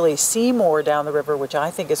you can really see more down the river, which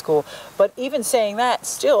I think is cool. But even saying that,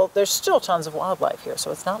 there's still tons of wildlife here.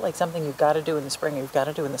 So it's not like something you've got to do in the spring or you've got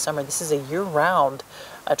to do in the summer. This is a year-round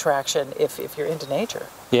attraction if you're into nature.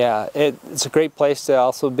 Yeah, it's a great place to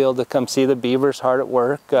also be able to come see the beavers hard at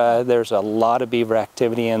work. There's a lot of beaver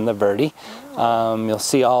activity in the Verde. You'll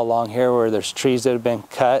see all along here where there's trees that have been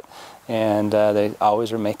cut, and they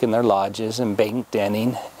always are making their lodges and bank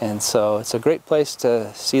denning, and so it's a great place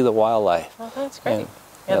to see the wildlife. Well, that's great.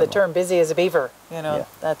 And the term busy as a beaver,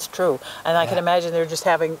 that's true. And I can imagine they're just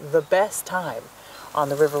having the best time on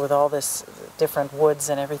the river with all this different woods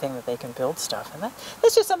and everything that they can build stuff. And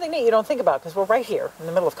that's just something neat you don't think about, because we're right here in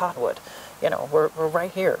the middle of Cottonwood. We're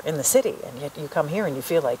right here in the city, and yet you come here and you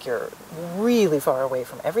feel like you're really far away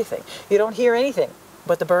from everything. You don't hear anything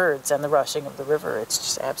but the birds and the rushing of the river. It's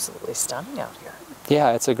just absolutely stunning out here.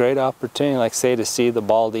 Yeah, it's a great opportunity, like say, to see the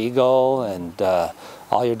bald eagle and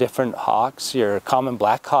all your different hawks. Your common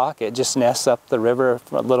black hawk, it just nests up the river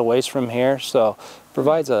a little ways from here, so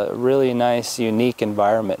provides a really nice, unique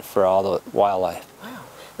environment for all the wildlife. Wow.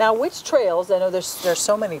 Now, which trails, I know there's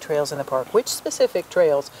so many trails in the park, which specific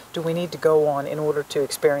trails do we need to go on in order to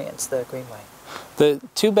experience the Greenway? The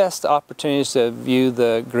two best opportunities to view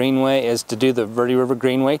the Greenway is to do the Verde River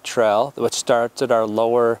Greenway Trail, which starts at our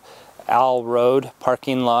lower Owl Road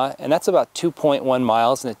parking lot, and that's about 2.1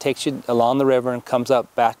 miles, and it takes you along the river and comes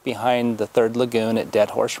up back behind the third lagoon at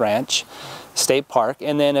Dead Horse Ranch State Park.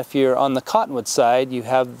 And then if you're on the Cottonwood side, you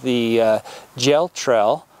have the Jail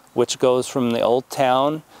Trail, which goes from the Old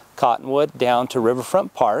Town Cottonwood down to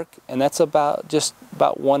Riverfront Park, and that's about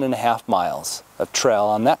 1.5 miles of trail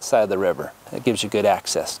on that side of the river. It gives you good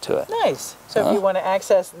access to it. Nice. So if you want to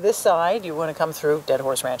access this side, you want to come through Dead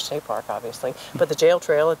Horse Ranch State Park, obviously, but the Jail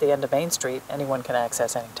Trail at the end of Main Street, anyone can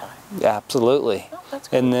access anytime. Yeah, absolutely. Oh, that's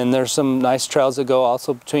cool. And then there's some nice trails that go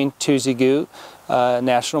also between Tuzigoot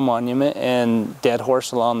National Monument and Dead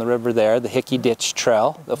Horse along the river there, the Hickey Ditch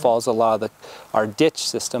Trail that follows a lot of our ditch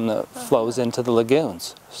system that flows into the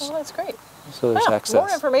lagoons. Well, that's great. So there's access. More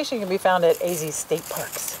information can be found at AZ State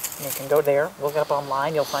Parks. You can go there, look up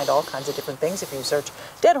online, you'll find all kinds of different things. If you search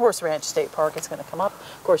Dead Horse Ranch State Park, it's going to come up.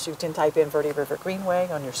 Of course, you can type in Verde River Greenway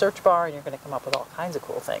on your search bar, and you're going to come up with all kinds of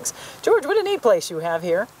cool things. George, what a neat place you have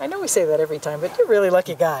here. I know we say that every time, but you're a really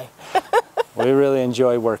lucky guy. We really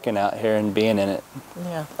enjoy working out here and being in it.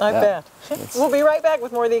 Yeah, I bet. We'll be right back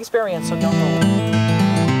with more of the experience, so don't go away.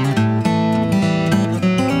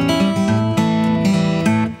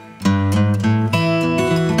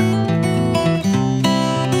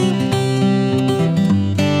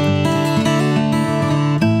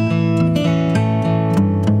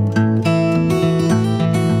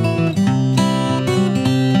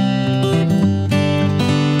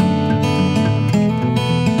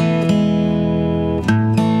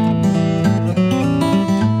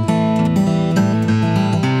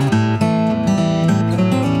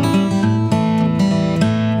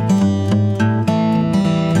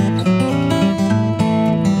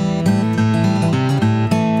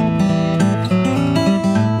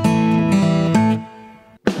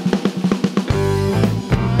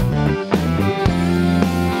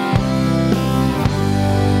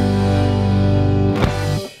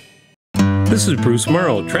 This is Bruce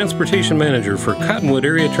Morrow, Transportation Manager for Cottonwood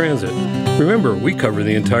Area Transit. Remember, we cover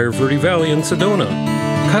the entire Verde Valley and Sedona.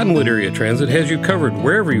 Cottonwood Area Transit has you covered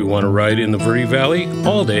wherever you want to ride in the Verde Valley,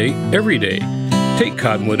 all day, every day. Take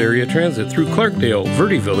Cottonwood Area Transit through Clarkdale,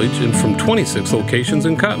 Verde Village, and from 26 locations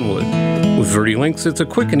in Cottonwood. With Verde Links, it's a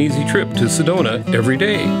quick and easy trip to Sedona every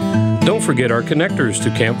day. Don't forget our connectors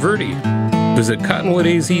to Camp Verde. Visit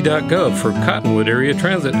cottonwoodaz.gov for Cottonwood Area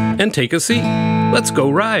Transit and take a seat. Let's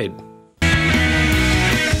go ride.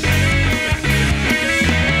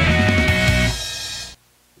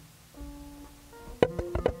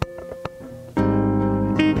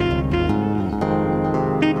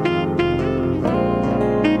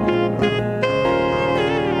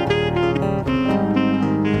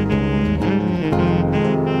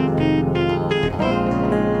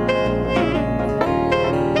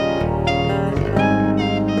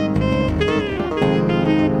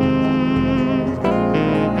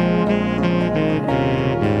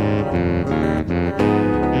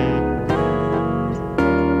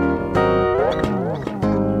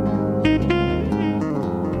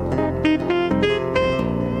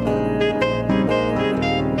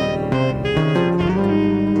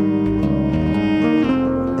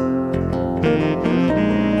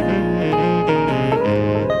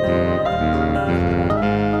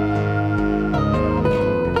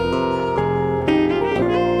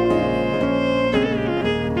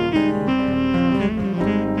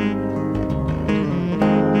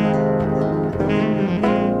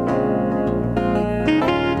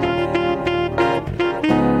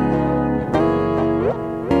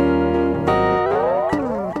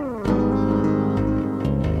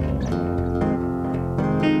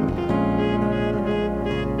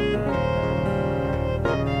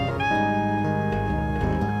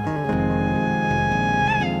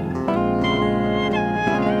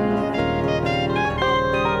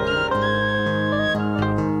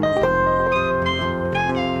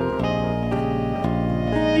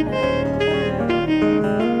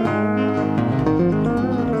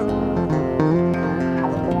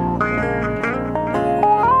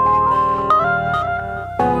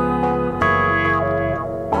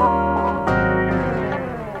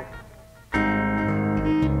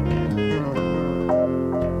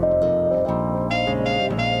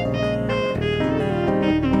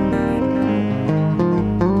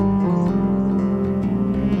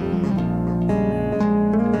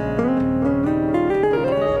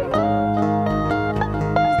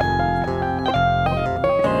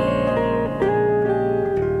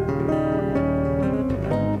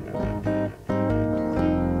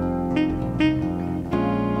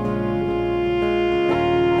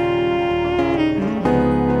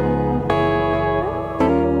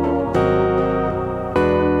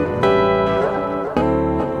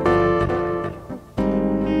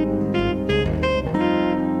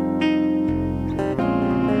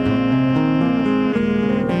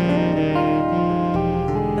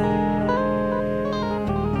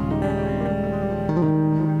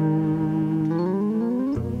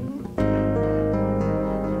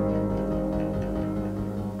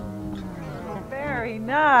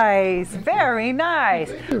 Very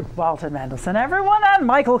nice. Walton Mendelson, everyone, and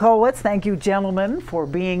Michael Kollwitz. Thank you, gentlemen, for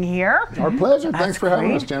being here. Our pleasure. That's Thanks for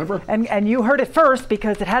having us, Jennifer. And you heard it first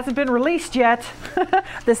because it hasn't been released yet.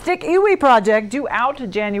 The Stick EWI project due out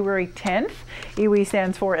January 10th. EWI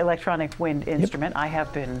stands for Electronic Wind Instrument. I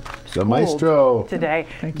have been The maestro today.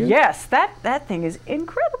 Thank you. Yes, that thing is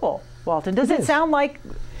incredible. Walton, does it sound like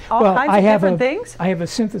all kinds of different things? I have a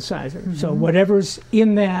synthesizer, so whatever's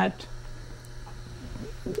in that,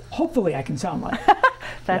 hopefully I can sound like.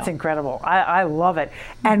 That's incredible. I love it.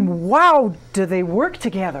 And wow, do they work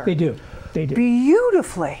together? They do. They do.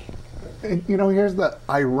 Beautifully. And, you know, here's the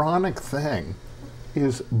ironic thing,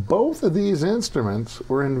 is both of these instruments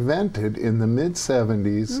were invented in the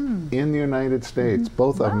mid-70s in the United States.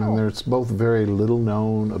 Both of them, and they're both very little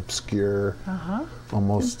known, obscure.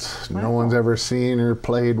 Almost no one's ever seen or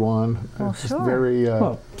played one. It's just very.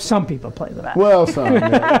 Well, some people play them. Well, some,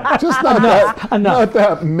 yeah. Just not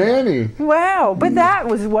that many. Wow, but that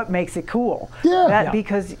was what makes it cool. Yeah.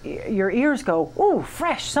 Because your ears go, ooh,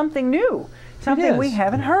 fresh, something new. Something we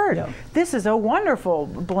haven't heard. Yeah. This is a wonderful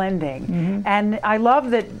blending. And I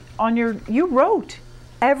love that you wrote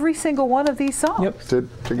every single one of these songs.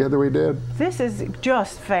 Together we did. This is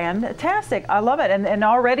just fantastic. I love it. And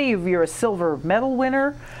already you're a silver medal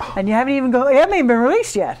winner, and you haven't even been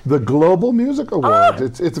released yet. The Global Music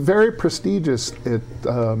Awards. It's very prestigious.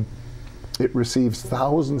 It receives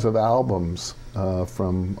thousands of albums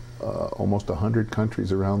from almost 100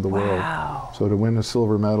 countries around the world. So to win a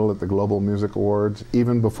silver medal at the Global Music Awards,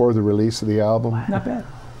 even before the release of the album. Not bad.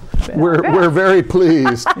 we're very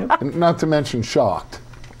pleased, and not to mention shocked.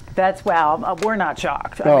 That's, well, we're not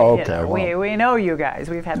shocked. I Oh, mean, okay, you know, well. we know you guys.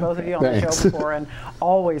 We've had both of you on the Thanks. show before, and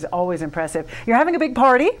always impressive. You're having a big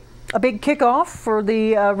party, a big kickoff for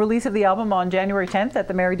the release of the album on January 10th at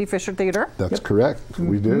the Mary D. Fisher Theater. That's correct.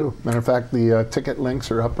 We do. Matter of fact, the ticket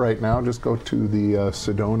links are up right now. Just go to the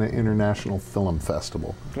Sedona International Film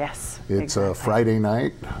Festival. Yes. It's a Friday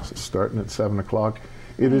night, starting at 7 o'clock.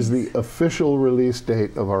 It is the official release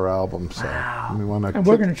date of our album, so we want to. And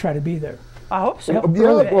we're going to try to be there. I hope so. Yeah,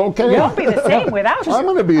 okay. It won't be the same without you. I'm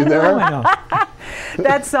going to be there.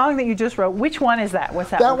 That song that you just wrote, which one is that? What's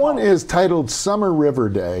that? That one called? is titled Summer River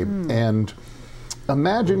Day, and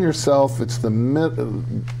imagine yourself, it's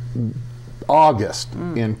the August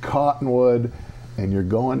in Cottonwood, and you're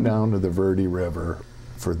going down to the Verde River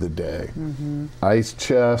for the day. Ice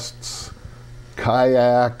chests,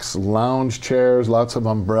 kayaks, lounge chairs, lots of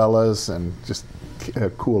umbrellas, and just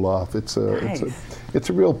cool off. It's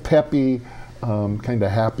a real peppy, kind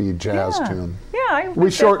of happy jazz tune. Yeah,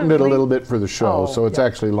 we shortened it a little bit for the show, so it's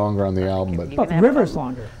actually longer on the album. But the river's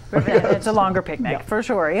longer. It's a longer picnic, for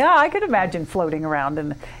sure. Yeah, I could imagine floating around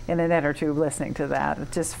in an inner tube listening to that.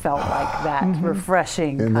 It just felt like that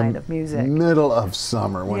refreshing kind of music. Middle of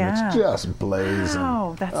summer when it's just blazing.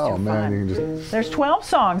 Oh, that's oh too man, fun. you can just. There's 12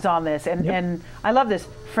 songs on this, and I love this.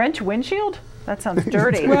 French windshield? That sounds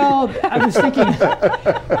dirty. Well, I was thinking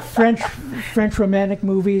French romantic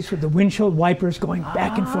movies with the windshield wipers going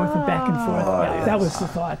back and forth and back and forth. Yeah, that was the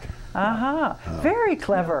thought. Very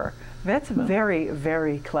clever. That's very,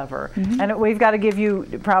 very clever. And we've got to give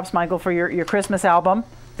you props, Michael, for your Christmas album.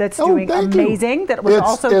 That's doing amazing. That was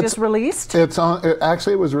also just released. It's on.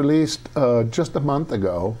 Actually, it was released just a month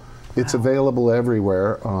ago. It's available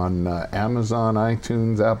everywhere on Amazon,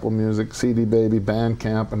 iTunes, Apple Music, CD Baby,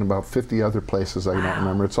 Bandcamp, and about 50 other places I don't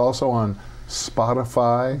remember. It's also on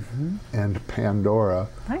Spotify and Pandora.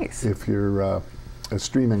 Nice. If you're a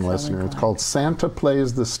streaming listener, it's called Santa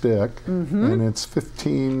Plays the Stick, and it's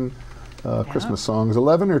 15 Christmas songs.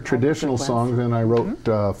 11 are traditional songs, and I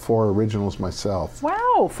wrote 4 originals myself.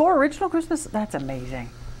 Wow, 4 original Christmas. That's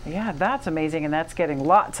amazing. Yeah, that's amazing, and that's getting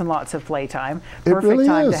lots and lots of playtime. Perfect really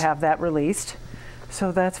time is. to have that released.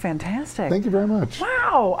 So that's fantastic. Thank you very much.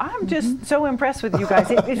 Wow, I'm just so impressed with you guys.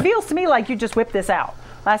 It feels to me like you just whipped this out.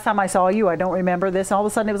 Last time I saw you, I don't remember this. All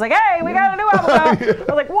of a sudden, it was like, "Hey, we got a new album out."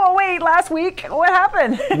 I was like, "Whoa, wait! Last week, what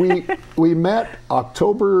happened?" we met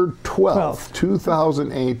October 12th,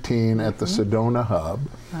 2018, at the Sedona Hub.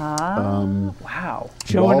 Wow.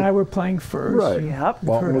 Joe and I were playing first. Right. Yep.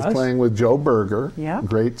 Walton was playing with Joe Berger, Yep.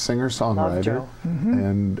 great singer-songwriter,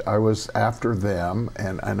 and I was after them,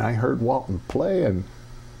 and I heard Walton play, and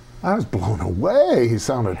I was blown away. He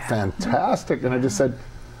sounded fantastic, and I just said,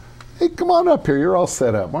 "Hey, come on up here. You're all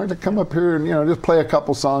set up. Why don't you come up here and just play a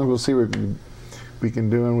couple songs? We'll see what we can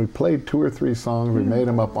do." And we played 2 or 3 songs. We made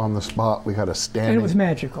them up on the spot. We had a standing. And it was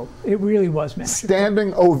magical. It really was magical.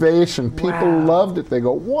 Standing ovation. People loved it. They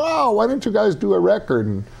go, "Wow, why didn't you guys do a record?"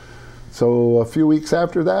 And so a few weeks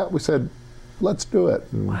after that, we said, "Let's do it."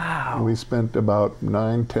 And we spent about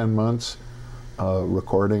 9-10 months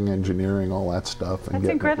recording, engineering, all that stuff. And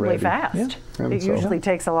That's incredibly fast. Yeah. It usually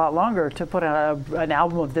takes a lot longer to put out an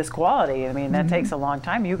album of this quality. I mean, that takes a long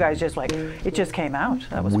time. You guys just it just came out.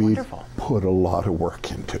 That was wonderful. Put a lot of work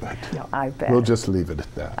into it. I bet. We'll just leave it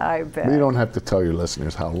at that. I bet. We don't have to tell your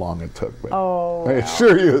listeners how long it took, but I well.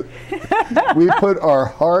 assure you, we put our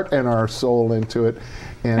heart and our soul into it.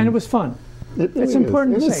 And it was fun. It's really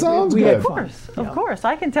important to say. It sounds we good. had fun. Of course.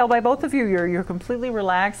 I can tell by both of you, you're completely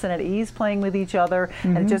relaxed and at ease playing with each other,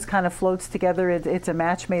 and it just kind of floats together. It's a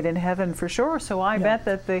match made in heaven for sure. So I bet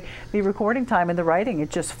that the recording time and the writing, it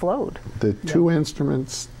just flowed. The 2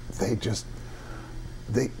 instruments,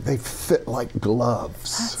 they fit like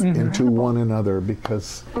gloves into one another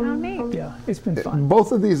because it's been fun.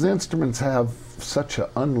 Both of these instruments have such an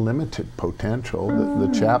unlimited potential. The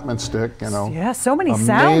Chapman stick, so many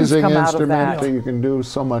sounds come out of that. that you can do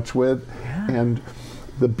so much with. And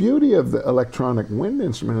the beauty of the electronic wind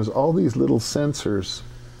instrument is all these little sensors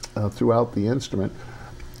throughout the instrument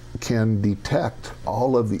can detect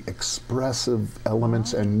all of the expressive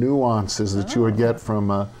elements and nuances that you would get from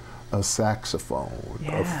a saxophone,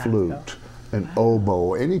 a flute, an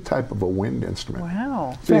oboe, any type of a wind instrument.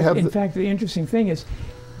 Wow. So in fact, the interesting thing is,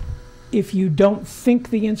 if you don't think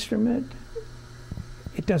the instrument,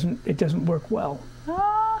 it doesn't work well.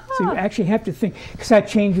 So you actually have to think, because that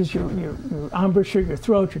changes your embouchure, your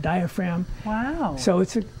throat, your diaphragm. Wow. So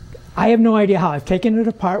I have no idea how. I've taken it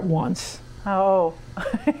apart once. Oh.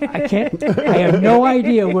 I can't. I have no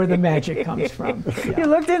idea where the magic comes from. Yeah. You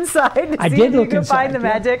looked inside to I see did if look you could inside, find the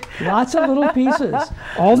yeah. magic. Lots of little pieces.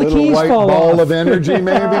 All the Little keys white fall ball off. of energy,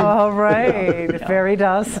 maybe. Oh, right. Fairy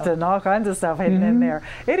dust and all kinds of stuff hidden in there.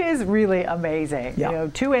 It is really amazing. Yeah. You know,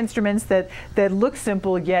 two instruments that look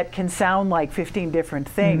simple yet can sound like 15 different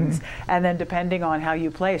things. And then depending on how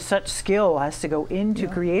you play, such skill has to go into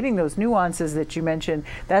creating those nuances that you mentioned.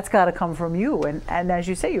 That's got to come from you. And as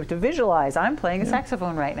you say, you have to visualize. I'm playing a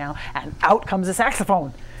saxophone right now, and out comes a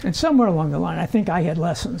saxophone. And somewhere along the line, I think I had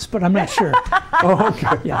lessons, but I'm not sure. Oh,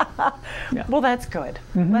 okay. Yeah. Well, that's good.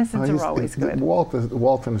 Lessons are always good.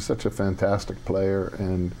 Walton is such a fantastic player,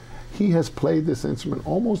 and he has played this instrument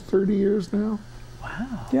almost 30 years now.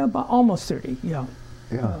 Wow. Yeah, about almost 30. Yeah.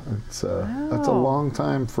 Yeah, it's that's a long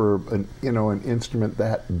time for an instrument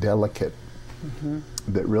that delicate,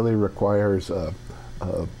 that really requires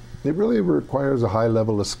it really requires a high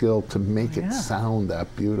level of skill to make it sound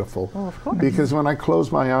that beautiful. Well, of course. Because when I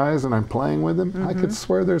close my eyes and I'm playing with him, I could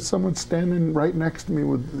swear there's someone standing right next to me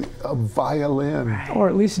with a violin. Right. Or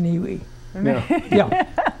at least an EWI. Yeah.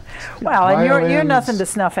 Yeah. Well, and you're Violins. nothing to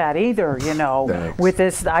snuff at either, you know. Thanks. With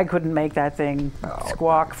this, I couldn't make that thing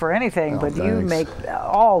squawk for anything, but you thanks. make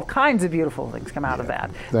all kinds of beautiful things come out of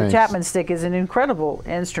that. The Thanks. Chapman stick is an incredible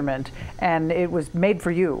instrument, and it was made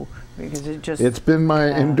for you because it just. It's been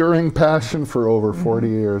my enduring passion for over 40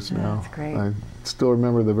 years now. That's great. I still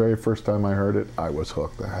remember the very first time I heard it, I was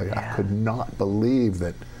hooked. I could not believe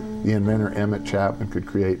that the inventor Emmett Chapman could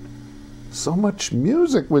create so much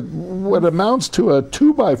music with what amounts to a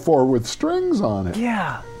 2x4 with strings on it.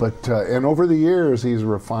 Yeah. But and over the years, he's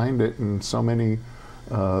refined it in so many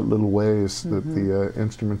little ways that the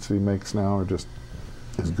instruments he makes now are just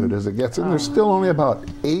as good as it gets. And there's still only about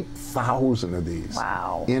 8,000 of these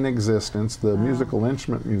in existence. The Musical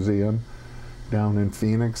Instrument Museum down in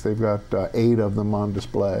Phoenix, they've got 8 of them on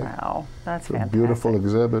display. Wow, that's It's a fantastic. beautiful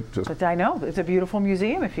exhibit. But I know, it's a beautiful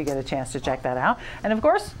museum if you get a chance to check that out. And of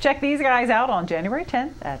course, check these guys out on January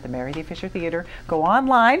 10th at the Mary D. Fisher Theater. Go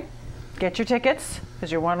online, get your tickets, because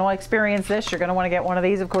you want to experience this. You're going to want to get one of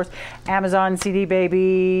these, of course. Amazon, CD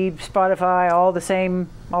Baby, Spotify, all the same,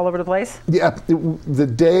 all over the place. Yeah, the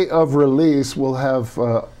day of release, we'll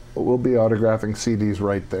be autographing CDs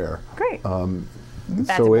right there. Great.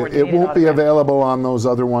 So it won't be available on those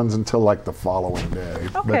other ones until like the following day.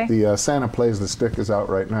 Okay. But the Santa Plays the Stick is out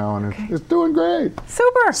right now, and it's doing great.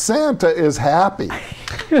 Super. Santa is happy.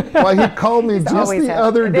 Why, he called me just always the happy.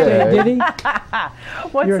 other day. Did he?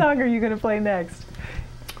 What song are you going to play next?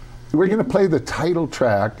 We're going to play the title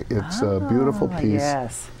track. It's a beautiful piece.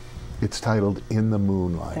 Yes. It's titled In the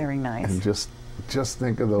Moonlight. Very nice. And just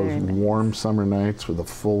think of those warm summer nights with a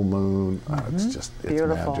full moon. It's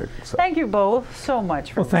beautiful. magic. So. Thank you both so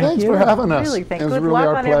much for Thanks for having us. Really, thanks. It was Good really luck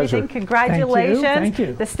our on pleasure. everything. Congratulations. Thank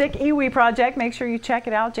you. The Stick EWI project. Make sure you check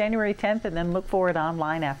it out January 10th and then look for it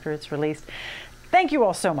online after it's released. Thank you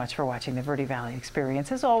all so much for watching the Verde Valley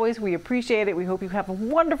Experience. As always, we appreciate it. We hope you have a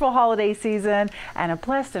wonderful holiday season and a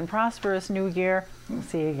blessed and prosperous new year. We'll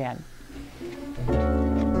see you again.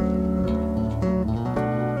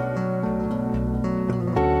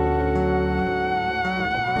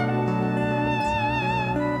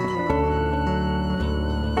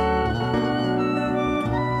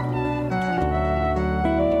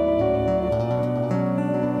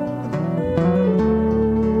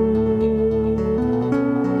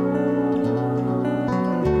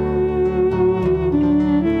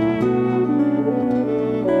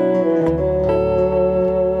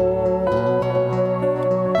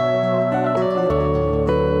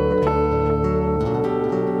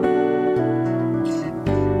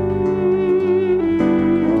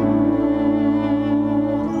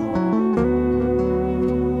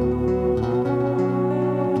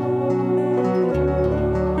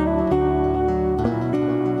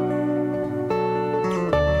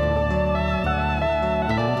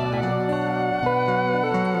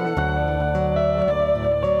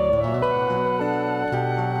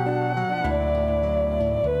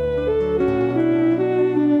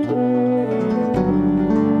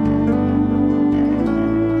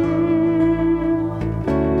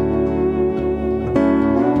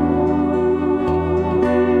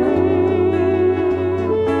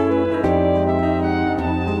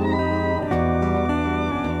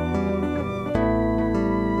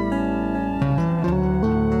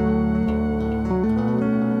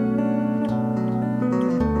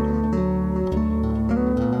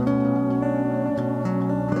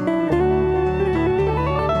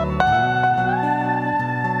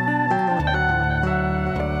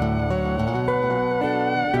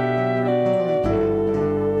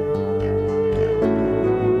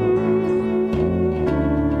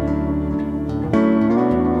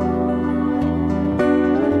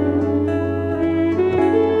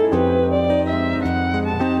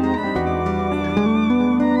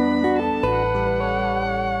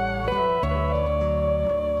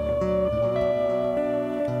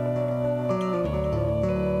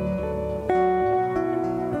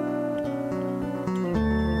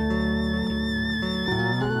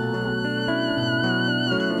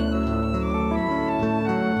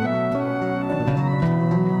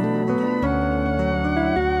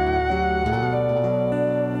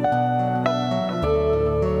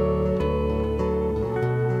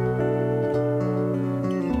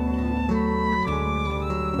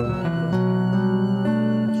 you.